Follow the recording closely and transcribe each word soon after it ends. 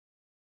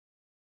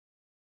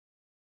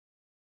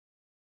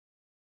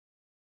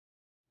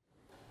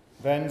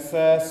Ven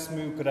Seyr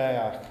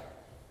Ain,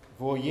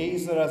 vo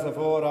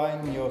Seyr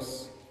Ain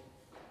jeh,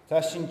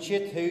 tashin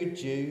chit hud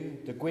Jew,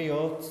 de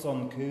gwiot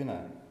son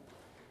kuna.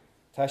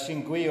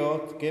 Tashin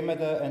gwiot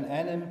gimmede en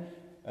enim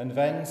en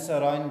Ven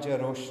Seyr Ain jeh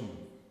Rushen.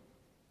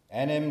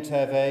 Enim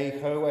te vei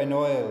ho en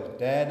oil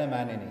derne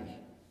manini.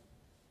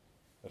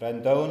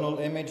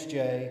 Rendonal image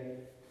jeh,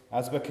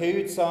 as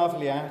bekud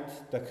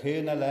savliat de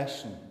kuna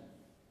leshen.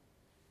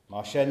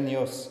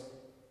 Marshenius,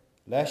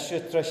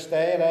 lesje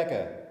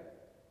tresteilege,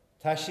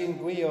 tashin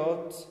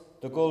gwiot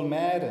de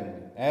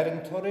gulmeren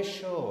en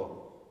turisho.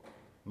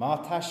 Ma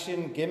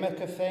tashin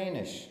gimmeke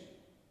feinish,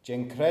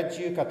 jen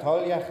credju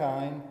catoliach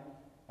ein,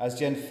 as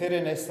jen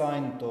firinis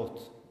ein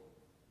dot.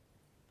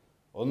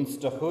 Ons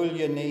de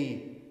hulje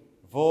nie,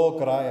 vo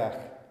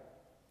graiach,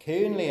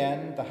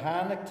 Cúnlien de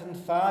hanigton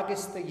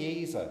fagis de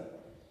Jesu,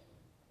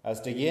 as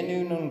de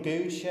yenu nun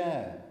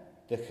gushe,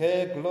 de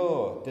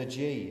glo de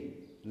G,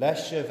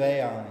 lesje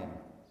ve ein.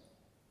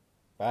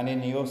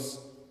 Vannin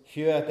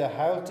huur de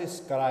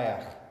houtis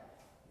graiach,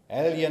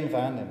 elien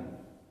Vannin,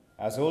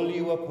 as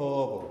ulju a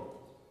pobl.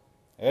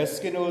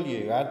 Ysgyn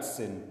ulju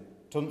adsin,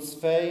 tuns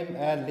feim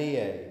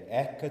lie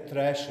ecce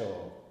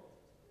tresho.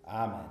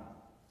 Amen.